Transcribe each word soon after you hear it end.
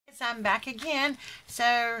I'm back again.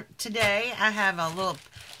 So today I have a little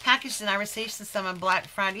package that I received since I'm on Black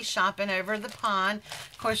Friday shopping over the pond.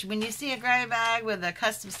 Of course, when you see a gray bag with a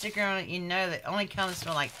custom sticker on it, you know that it only comes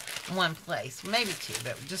from like one place, maybe two,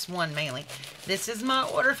 but just one mainly. This is my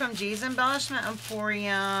order from G's Embellishment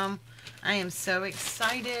Emporium. I am so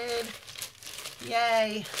excited.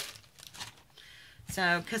 Yay.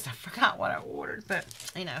 So, because I forgot what I ordered, but,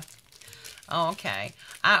 you know. Okay.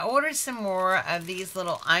 I ordered some more of these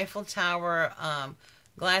little Eiffel Tower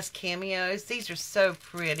glass cameos. These are so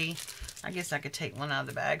pretty. I guess I could take one out of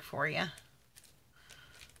the bag for you.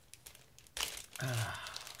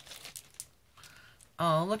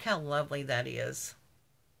 Oh, look how lovely that is.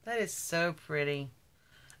 That is so pretty.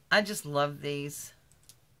 I just love these.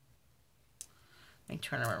 Let me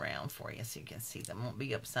turn them around for you so you can see them. Won't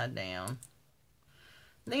be upside down.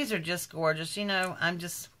 These are just gorgeous. You know,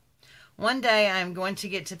 one day I'm going to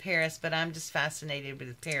get to Paris, but I'm just fascinated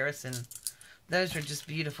with Paris, and those are just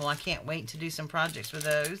beautiful. I can't wait to do some projects with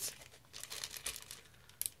those.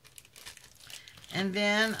 And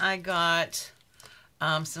then I got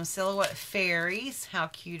some silhouette fairies. How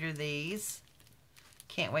cute are these?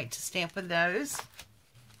 Can't wait to stamp with those.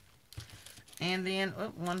 And then,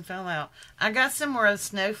 oh, one fell out. I got some more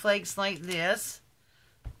snowflakes like this.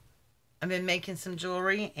 I've been making some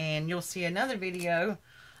jewelry, and you'll see another video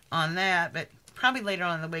on that, but probably later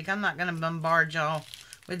on in the week. I'm not going to bombard y'all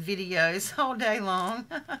with videos all day long.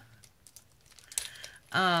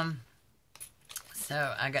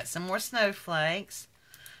 So I got some more snowflakes,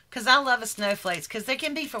 because I love the snowflakes, because they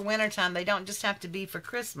can be for wintertime. They don't just have to be for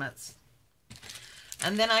Christmas.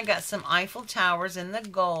 And then I got some Eiffel Towers in the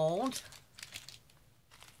gold.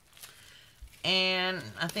 And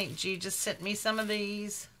I think G just sent me some of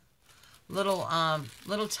these little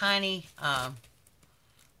tiny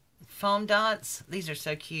foam dots. These are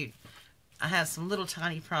so cute. I have some little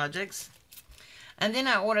tiny projects. And then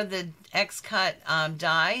I ordered the X-Cut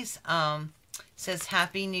dies. Says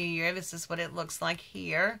Happy New Year. This is what it looks like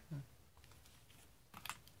here.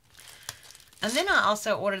 And then I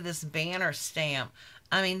also ordered this banner stamp.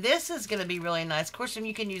 I mean, this is going to be really nice. Of course,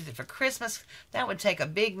 you can use it for Christmas. That would take a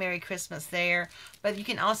big Merry Christmas there. But you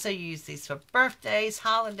can also use these for birthdays,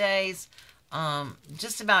 holidays,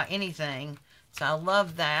 just about anything. So I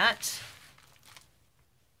love that.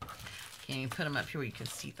 Can you put them up here where you can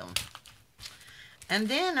see them? And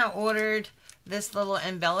then I ordered this little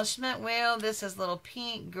embellishment wheel. This is little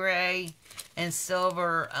pink, gray, and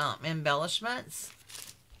silver embellishments.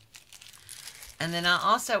 And then I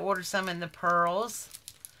also ordered some in the pearls.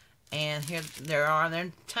 And here there are.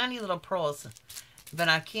 They're tiny little pearls. But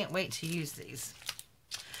I can't wait to use these.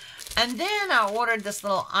 And then I ordered this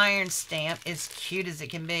little iron stamp. It's cute as it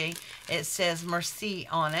can be. It says Merci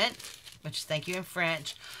on it, which thank you in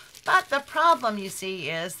French. But the problem, you see,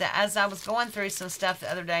 is that as I was going through some stuff the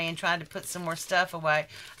other day and trying to put some more stuff away,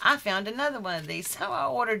 I found another one of these. So I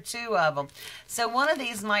ordered two of them. So one of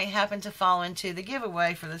these might happen to fall into the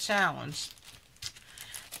giveaway for the challenge.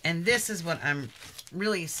 And this is what I'm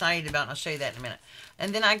really excited about. And I'll show you that in a minute.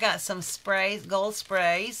 And then I got some sprays, gold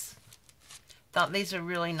sprays. Thought these are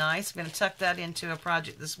really nice. I'm going to tuck that into a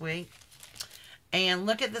project this week. And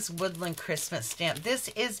look at this woodland Christmas stamp. This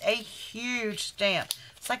is a huge stamp.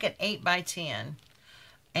 It's like an 8 by 10.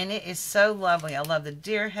 And it is so lovely. I love the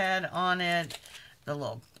deer head on it. The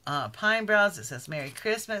little pine boughs. It says Merry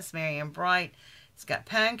Christmas, Merry and Bright. It's got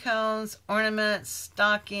pine cones, ornaments,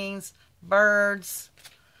 stockings, birds.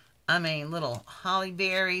 I mean, little holly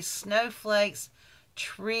berries, snowflakes,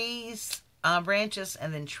 trees, branches,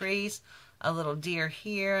 and then trees. A little deer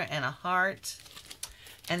here and a heart.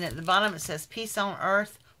 And at the bottom it says Peace on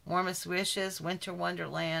Earth, Warmest Wishes, Winter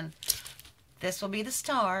Wonderland. This will be the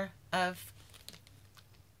star of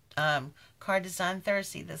Card Design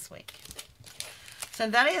Thursday this week. So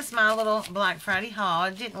that is my little Black Friday haul. I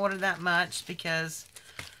didn't order that much because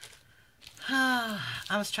I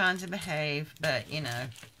was trying to behave, but you know.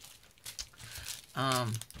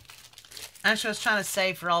 Actually, I was trying to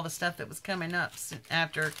save for all the stuff that was coming up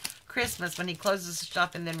after Christmas when he closes the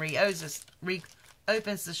shop and then reopens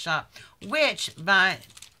the shop. Which,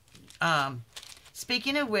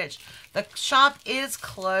 speaking of which, the shop is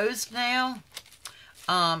closed now.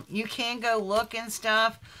 You can go look and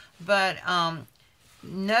stuff, but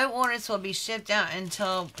no orders will be shipped out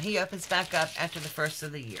until he opens back up after the first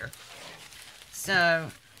of the year.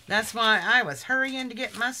 So that's why I was hurrying to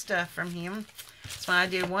get my stuff from him. That's why I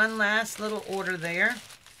did one last little order there.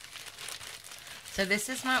 So this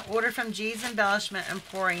is my order from G's Embellishment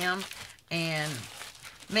Emporium. And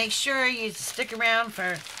make sure you stick around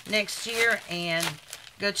for next year and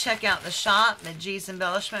go check out the shop at G's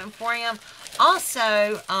Embellishment Emporium.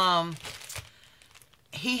 Also,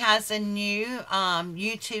 he has a new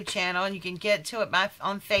YouTube channel, and you can get to it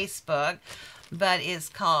on Facebook, but it's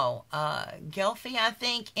called Gelfie, I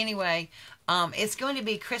think. Anyway, it's going to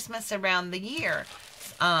be Christmas around the year.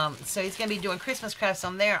 So he's going to be doing Christmas crafts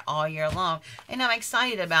on there all year long. And I'm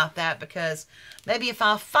excited about that because maybe if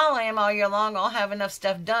I follow him all year long, I'll have enough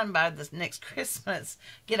stuff done by this next Christmas.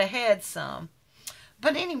 Get ahead some.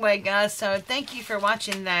 But anyway, guys, so thank you for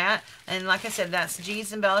watching that. And like I said, that's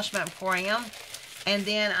G's Embellishment Emporium. And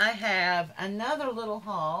then I have another little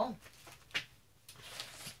haul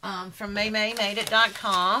from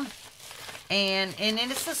Maymay.com. And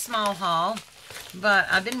it's a small haul. But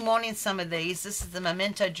I've been wanting some of these. This is the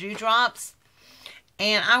Memento Dewdrops.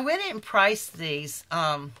 And I went and priced these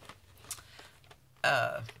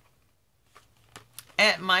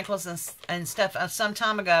at Michael's and stuff some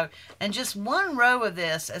time ago. And just one row of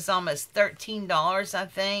this is almost $13, I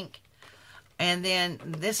think. And then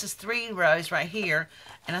this is 3 rows right here.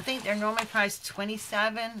 And I think they're normally priced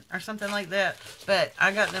 $27 or something like that. But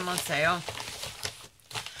I got them on sale.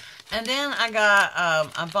 And then I got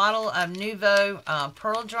a bottle of Nouveau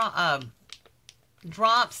Pearl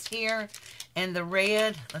Drops here. And the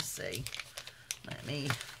red, let's see. Let me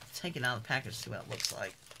take it out of the package, see what it looks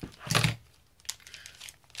like.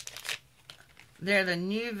 They're the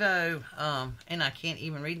Nouveau, and I can't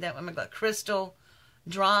even read that one. I've got Crystal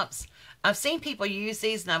Drops. I've seen people use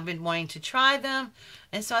these, and I've been wanting to try them.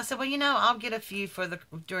 And so I said, well, you know, I'll get a few for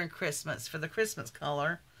during Christmas, for the Christmas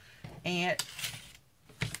color. And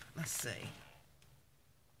let's see.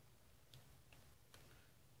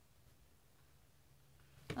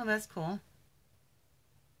 Oh, that's cool.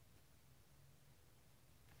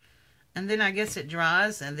 And then I guess it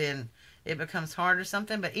dries, and then it becomes hard or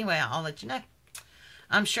something. But anyway, I'll let you know.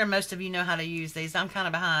 I'm sure most of you know how to use these. I'm kind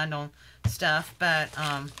of behind on stuff, but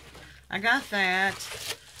I got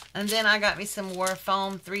that. And then I got me some more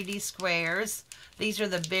foam 3D squares. These are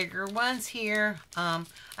the bigger ones here. I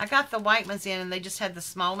got the white ones in, and they just had the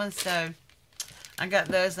small ones, so I got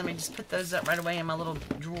those. Let me just put those up right away in my little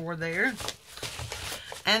drawer there.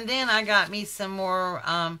 And then I got me some more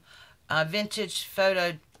vintage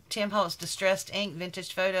photo, Tim Holtz Distressed Ink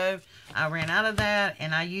Vintage Photo. I ran out of that,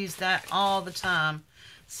 and I use that all the time.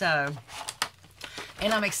 So,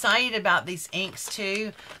 and I'm excited about these inks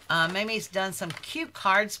too. Maymay's done some cute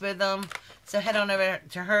cards with them. So head on over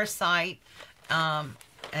to her site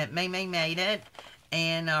at Maymay Made It,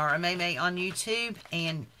 and or Maymay on YouTube.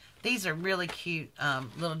 And these are really cute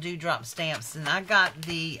little dewdrop stamps. And I got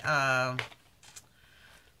the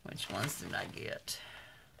which ones did I get?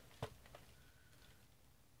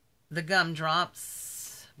 The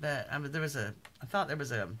gumdrops, but there was I thought there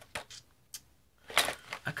was a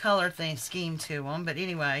color scheme to them, but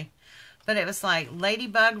anyway, but it was like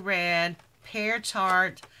Ladybug Red, Pear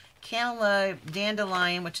Tart, Cantaloupe,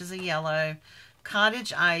 Dandelion, which is a yellow,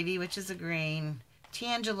 Cottage Ivy, which is a green,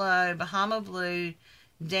 Tangelo, Bahama Blue,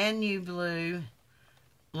 Danube Blue,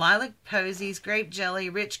 Lilac Posies, Grape Jelly,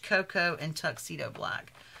 Rich Cocoa, and Tuxedo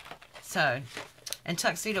Black. So, and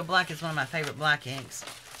Tuxedo Black is one of my favorite black inks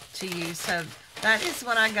to use. So that is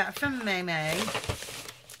what I got from Maymay,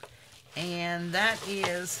 and that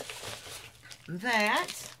is that.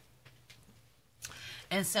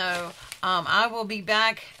 And so I will be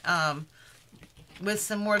back with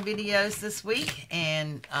some more videos this week,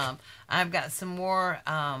 and I've got some more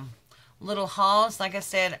little hauls. Like I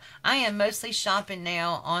said, I am mostly shopping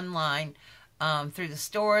now online through the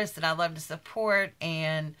stores that I love to support,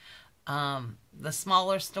 and the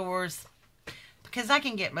smaller stores, because I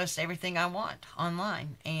can get most everything I want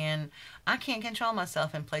online, and I can't control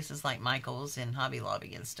myself in places like Michael's and Hobby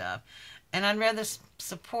Lobby and stuff. And I'd rather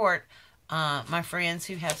support my friends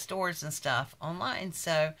who have stores and stuff online.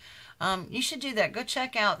 So you should do that. Go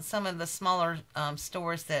check out some of the smaller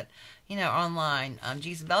stores that, you know, are online.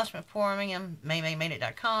 G's Embellishment Emporium,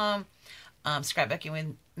 Maymay.com, Scrapbooking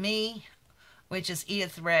with Me, which is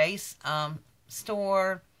Edith Ray's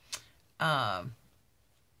store.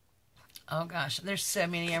 Oh gosh, there's so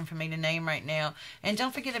many of them for me to name right now. And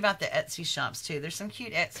don't forget about the Etsy shops too. There's some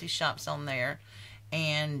cute Etsy shops on there.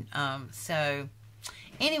 And so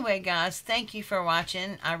anyway, guys, thank you for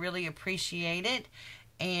watching. I really appreciate it.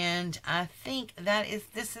 And I think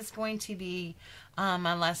this is going to be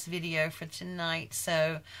my last video for tonight.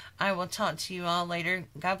 So I will talk to you all later.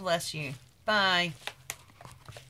 God bless you. Bye.